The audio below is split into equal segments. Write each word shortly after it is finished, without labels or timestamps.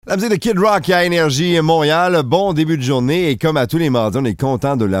La musique de Kid Rock à Énergie Montréal. Bon début de journée et comme à tous les mardis, on est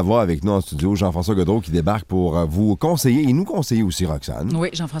content de l'avoir avec nous en studio. Jean-François Gaudreau qui débarque pour vous conseiller et nous conseiller aussi, Roxane. Oui,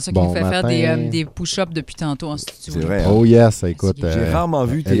 Jean-François qui nous fait faire des push-ups depuis tantôt en studio. C'est vrai. Oh yes, écoute. J'ai rarement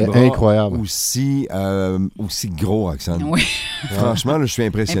vu tes bras incroyable. aussi gros, Roxane. Oui. Franchement, là, je suis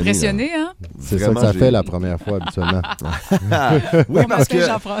impressionné. Impressionné, hein? C'est vraiment, ça que ça fait la première fois habituellement. Oui,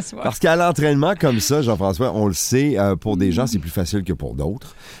 Jean-François. Parce qu'à l'entraînement comme ça, Jean-François, on le sait, pour des gens, c'est plus facile que pour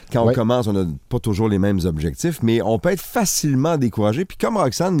d'autres. Quand on commence, on n'a pas toujours les mêmes objectifs, mais on peut être facilement découragé. Puis comme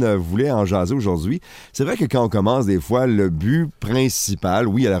Roxane voulait en jaser aujourd'hui, c'est vrai que quand on commence, des fois, le but principal,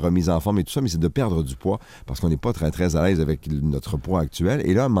 oui, il y a la remise en forme et tout ça, mais c'est de perdre du poids parce qu'on n'est pas très, très à l'aise avec notre poids actuel.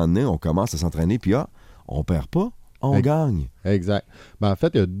 Et là, à un moment donné, on commence à s'entraîner, puis on perd pas. On gagne. Exact. En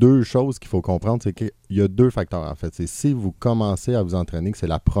fait, il y a deux choses qu'il faut comprendre. C'est qu'il y a deux facteurs, en fait. C'est si vous commencez à vous entraîner, que c'est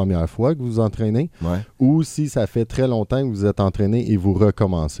la première fois que vous vous entraînez, ou si ça fait très longtemps que vous êtes entraîné et vous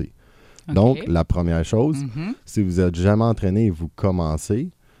recommencez. Okay. Donc, la première chose, si vous n'êtes jamais entraîné et vous commencez,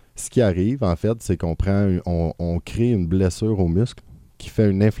 ce qui arrive, en fait, c'est qu'on crée une blessure au muscle qui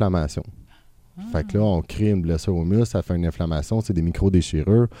fait une inflammation. Fait que là, on crée une blessure au muscle, ça fait une inflammation, c'est des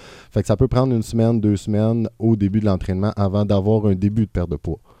micro-déchirures. Fait que ça peut prendre 1 semaine, 2 semaines au début de l'entraînement avant d'avoir un début de perte de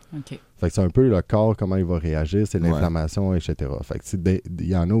poids. Okay. Fait que c'est un peu le corps, comment il va réagir, c'est l'inflammation, etc. Fait que il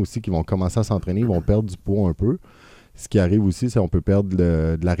y en a aussi qui vont commencer à s'entraîner, ils vont perdre du poids un peu. Ce qui arrive aussi, c'est qu'on peut perdre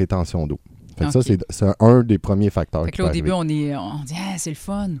de la rétention d'eau. Fait que ça, c'est un des premiers facteurs. Fait que là, au début, on dit c'est le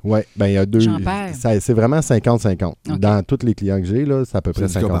fun. Oui, bien, il y a deux. C'est vraiment 50-50. Okay. Dans tous les clients que j'ai, là, c'est à peu près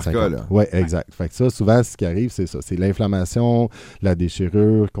 50-50. Oui, exact. Fait que ça, souvent, ce qui arrive, c'est ça. C'est l'inflammation, la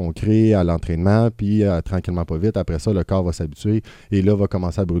déchirure qu'on crée à l'entraînement, puis tranquillement, pas vite. Après ça, le corps va s'habituer et là, va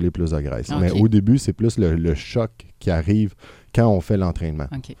commencer à brûler plus de graisse. Okay. Mais au début, c'est plus le choc qui arrive quand on fait l'entraînement.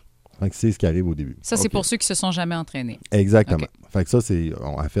 OK. C'est ce qui arrive au début. Ça, c'est pour ceux qui ne se sont jamais entraînés. Exactement. Okay. Fait que ça, c'est...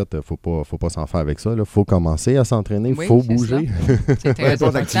 En fait, faut pas s'en faire avec ça. Il faut commencer à s'entraîner. Il faut bouger. Peu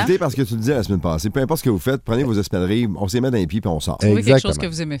importe l'activité, parce que tu le disais la semaine passée, peu importe ce que vous faites, prenez vos espadrilles, on s'y met dans les pieds puis on sort. Trouvez quelque chose que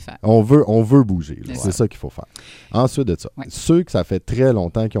vous aimez faire. On veut bouger. C'est ça qu'il faut faire. Ensuite de ça, ceux que ça fait très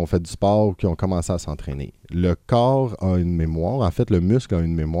longtemps qui ont fait du sport ou qui ont commencé à s'entraîner, le corps a une mémoire. En fait, le muscle a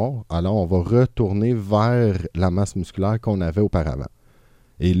une mémoire. Alors, on va retourner vers la masse musculaire qu'on avait auparavant.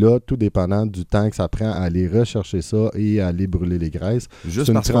 Et là, tout dépendant du temps que ça prend à aller rechercher ça et à aller brûler les graisses.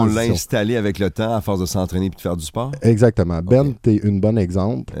 Juste parce qu'on l'a installé avec le temps à force de s'entraîner et de faire du sport? Exactement. Ben, t'es une bonne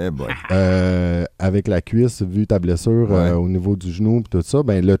exemple. Avec la cuisse, vu ta blessure au niveau du genou et tout ça,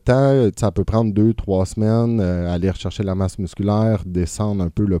 ben, le temps, ça peut prendre 2-3 semaines, aller rechercher la masse musculaire, descendre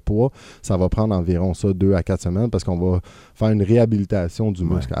un peu le poids. Ça va prendre environ ça 2 à 4 semaines parce qu'on va faire une réhabilitation du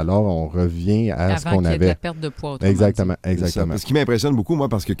muscle. Alors, on revient à ce qu'on avait. Avant qu'il y ait de la perte de poids. Exactement. Ce qui m'impressionne beaucoup, moi,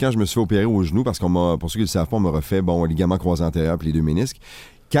 parce que quand je me suis fait opérer au genou, parce qu'on m'a, pour ceux qui ne le savent pas, on m'a refait ligament croisé antérieur puis les 2 ménisques.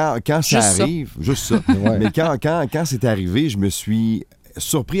 Quand ça arrive, juste ça. Mais quand c'est arrivé, je me suis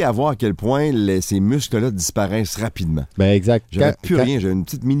surpris à voir à quel point ces muscles-là disparaissent rapidement. Ben exact. J'avais plus rien. J'avais une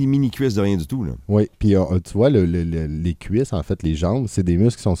petite mini cuisse de rien du tout. Là. Oui, puis tu vois, les cuisses, en fait, les jambes, c'est des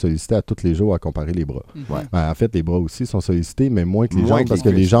muscles qui sont sollicités à tous les jours à comparer les bras. En fait, les bras aussi sont sollicités, mais moins que les jambes, parce que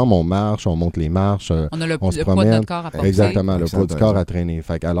les jambes, on marche, on monte les marches, on a le se poids promène. de notre corps à porter. Exactement, le poids du corps à traîner.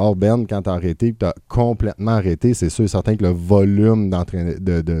 Fait alors, Ben, quand tu as arrêté, tu as complètement arrêté, c'est sûr et certain que le volume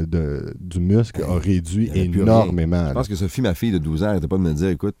du muscle a réduit énormément. Je pense que Sophie, ma fille de 12 ans, n'arrêtait pas de me dire,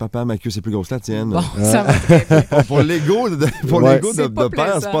 écoute, papa, ma queue, c'est plus grosse que la tienne. Bon, ça va très bien. Pour l'ego de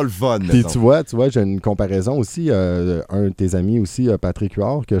père, c'est pas le fun. Puis tu vois, j'ai une comparaison aussi. Un de tes amis aussi, Patrick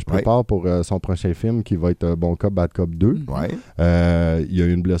Huard, que je prépare pour son prochain film qui va être Bon Cop, Bad Cop 2. Il y a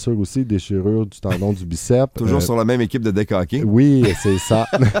eu une blessure aussi, déchirure du tendon du biceps. Toujours sur la même équipe de deck hockey. Oui, c'est ça.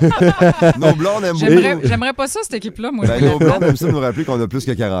 Nos blondes aiment beaucoup. J'aimerais pas ça, cette équipe-là. Moi, nos blondes aiment ça nous rappeler qu'on a plus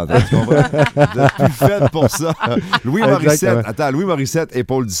que 40 ans. Tu comprends? Vous êtes plus fait pour ça. Louis Morissette,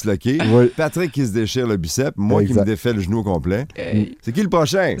 épaule disloquée. Patrick qui se déchire le biceps. Moi qui me défais le genou au complet. C'est qui le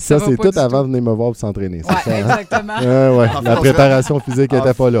prochain? Ça c'est tout avant de venir me voir pour s'entraîner. C'est ça, exactement. En fait, la préparation physique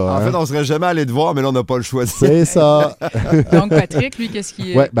n'était pas là. En fait, on serait jamais allé te voir, mais là, on n'a pas le choix. C'est ça. Donc, Patrick, lui, qu'est-ce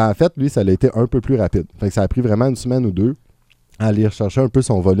qu'il est? Oui, en fait, lui, ça a été un peu plus rapide. Fait que ça a pris vraiment 1 semaine ou 2 à aller rechercher un peu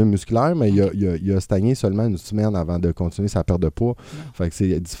son volume musculaire, mais il a stagné seulement 1 semaine avant de continuer sa perte de poids. Fait que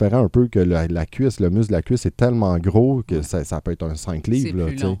c'est différent un peu que la cuisse, le muscle de la cuisse est tellement gros que ça peut être un 5 livres.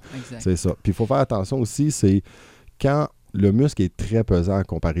 C'est plus long, c'est ça. Puis il faut faire attention aussi, c'est quand le muscle est très pesant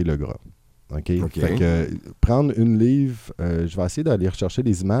comparé le gras. OK? Fait que prendre 1 livre, je vais essayer d'aller rechercher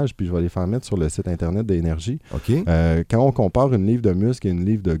des images puis je vais les faire mettre sur le site internet d'Énergie. Quand on compare 1 livre de muscle et 1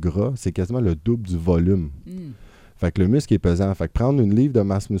 livre de gras, c'est quasiment le double du volume. Fait que le muscle est pesant. Fait que prendre une livre de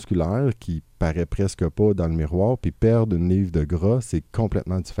masse musculaire qui paraît presque pas dans le miroir, puis perdre une livre de gras, c'est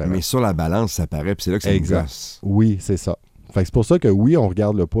complètement différent. Mais sur la balance, ça paraît, puis c'est là que ça nous gosse. Oui, c'est ça. Fait que c'est pour ça que oui, on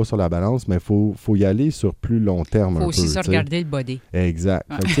regarde le poids sur la balance, mais il faut y aller sur plus long terme. Il faut aussi se regarder le body. Exact.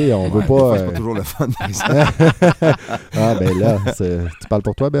 Fait que, tu sais, on veut pas... C'est pas toujours le fun. Ah, ben là, tu parles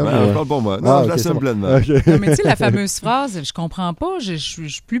pour toi, Ben? Je parle pour moi. Non, je l'assume pleinement. Okay. Non, mais tu sais, la fameuse phrase, je comprends pas, je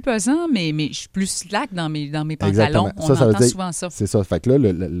suis plus pesant, mais je suis plus slack dans mes pantalons. Exactement. On entend souvent ça. C'est ça. Fait que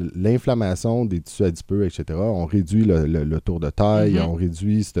là, l'inflammation des tissus adipeux, etc., on réduit le tour de taille, on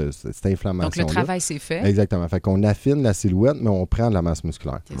réduit cette inflammation. Donc, le travail, c'est fait. Exactement. Fait qu'on affine la silhouette, mais on prend de la masse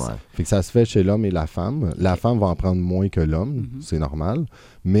musculaire. Fait que ça se fait chez l'homme et la femme. Okay. La femme va en prendre moins que l'homme, c'est normal,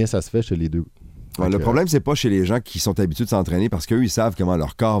 mais ça se fait chez les deux. Ouais, le problème, c'est pas chez les gens qui sont habitués de s'entraîner parce qu'eux, ils savent comment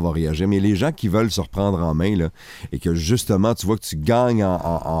leur corps va réagir. Mais les gens qui veulent se reprendre en main là, et que justement, tu vois que tu gagnes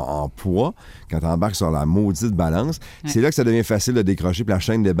en poids quand tu embarques sur la maudite balance, c'est là que ça devient facile de décrocher. Puis la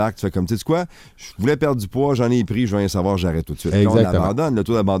chaîne débarque. Tu fais comme, tu sais quoi, je voulais perdre du poids, j'en ai pris, je viens savoir, j'arrête tout de suite. Là, on abandonne. Le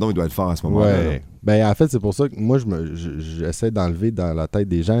taux d'abandon, il doit être fort à ce moment-là. Ouais. Là. Ben, en fait, c'est pour ça que moi, j'essaie d'enlever dans la tête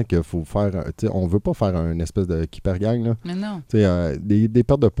des gens qu'il faut faire... On veut pas faire une espèce de keeper-gang. Là. Mais non. Des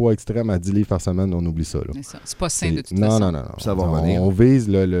pertes de poids extrêmes à 10 livres par semaine, on oublie ça. Là. C'est pas sain de toute façon. Non. Ça va revenir. On vise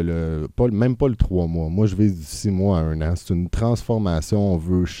même pas le 3 mois. Moi, je vise du 6 mois à 1 an. C'est une transformation. On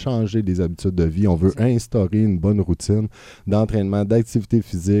veut changer des habitudes de vie. On veut instaurer une bonne routine d'entraînement, d'activité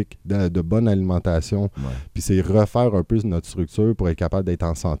physique, de bonne alimentation. Puis c'est refaire un peu notre structure pour être capable d'être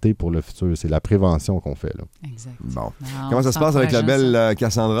en santé pour le futur. C'est la prévention qu'on fait. Là. Exact. Bon. Comment ça se passe avec la belle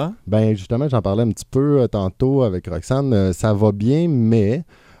Cassandra? Ben justement, j'en parlais un petit peu tantôt avec Roxane. Ça va bien, mais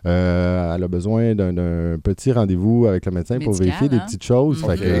elle a besoin d'un petit rendez-vous avec le médecin pour vérifier des petites choses.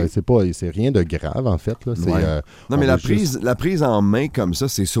 Fait que c'est rien de grave, en fait. Là. Non, mais la prise en main comme ça,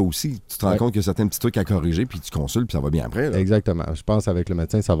 c'est ça aussi. Tu te rends compte qu'il y a certains petits trucs à corriger, puis tu consultes, puis ça va bien après. Là. Exactement. Je pense qu'avec le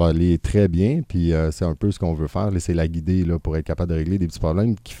médecin, ça va aller très bien, puis c'est un peu ce qu'on veut faire. C'est la guider là, pour être capable de régler des petits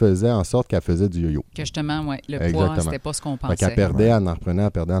problèmes qui faisaient en sorte qu'elle faisait du yo-yo. Que justement, le poids, c'était pas ce qu'on pensait. Fait qu'elle perdait, elle en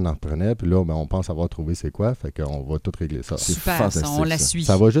reprenait, puis là, on pense avoir trouvé c'est quoi, fait qu'on va tout régler ça. C'est super, on la suit.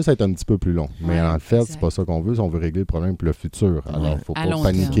 Ça va juste être un petit peu plus long. Mais en fait, c'est pas ça qu'on veut. On veut régler le problème pour le futur. Alors, il ne faut pas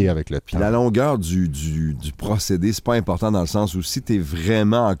paniquer avec le temps. Puis la longueur du procédé, c'est pas important dans le sens où si tu es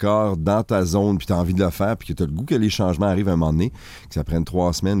vraiment encore dans ta zone puis tu as envie de le faire puis que tu as le goût que les changements arrivent à un moment donné, que ça prenne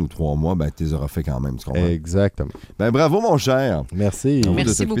 3 semaines ou 3 mois, ben tu les auras fait quand même. Tu comprends? Exactement. Ben bravo, mon cher. Merci.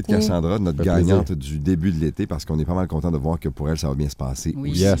 Merci beaucoup. De Cassandra, notre gagnante du début de l'été, parce qu'on est pas mal content de voir que pour elle, ça va bien se passer.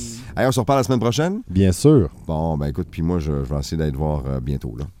 Oui. Yes. Allez, on se reparle la semaine prochaine? Bien sûr. Bon, ben écoute, puis moi, je vais essayer d'aller te voir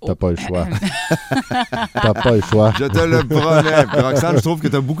bientôt. Là. T'as pas le choix. T'as pas le choix. Je te le promets. Puis Roxane, je trouve que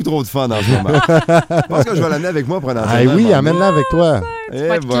t'as beaucoup trop de fun en ce moment. Je pense que je vais l'amener avec moi pour un entraînement. Ah oui, amène-la avec toi. Tu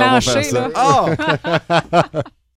vas te clencher, là. Oh!